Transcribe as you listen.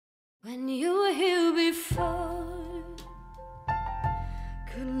When you were here before,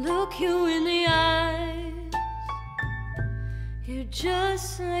 could look you in the eyes. You're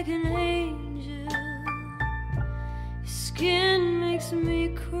just like an angel. Your skin makes me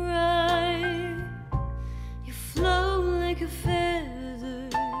cry. You float like a feather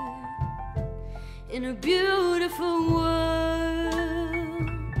in a beautiful world.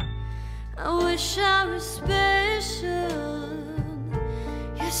 I wish I was special.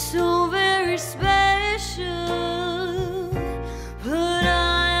 You're so very special, but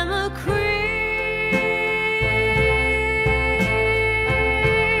I'm a creep.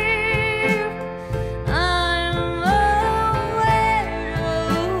 I'm a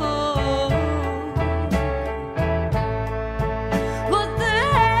weirdo. What the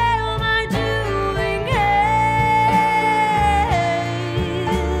hell am I doing here?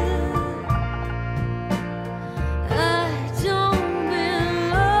 I don't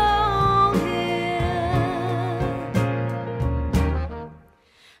belong here.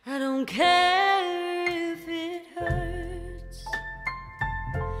 I don't care if it hurts.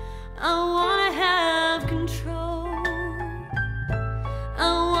 I wanna have control. I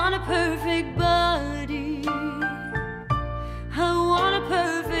want a perfect body. I want a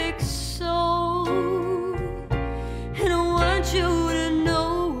perfect soul. And I want you to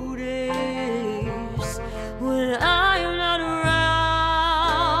notice when I am not around.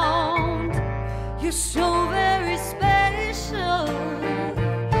 You're so very special.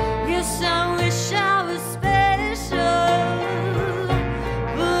 Yes, I wish I was special,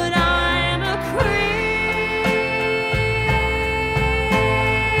 but I'm a creep.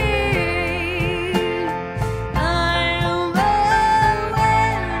 I am a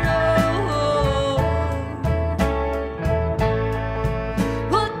weirdo.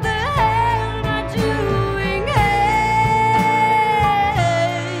 What the hell am I doing here?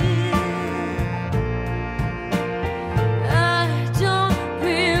 I don't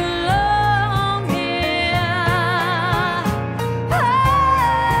belong here. Oh,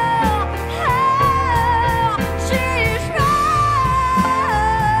 she's right,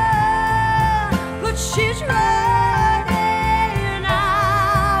 but she's running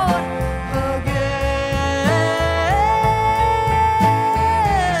out again.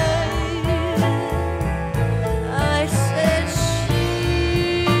 I said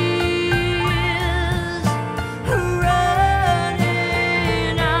she's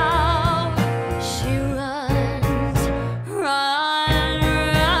running out. She runs, run,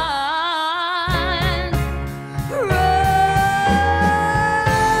 run, run.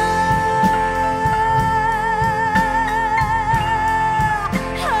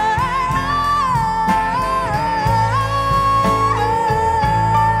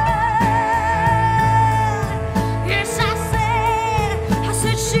 Yes, I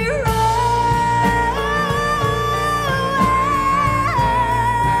said she runs.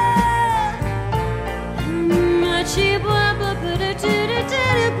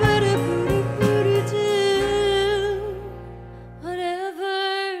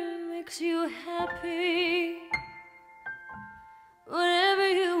 Whatever makes you happy.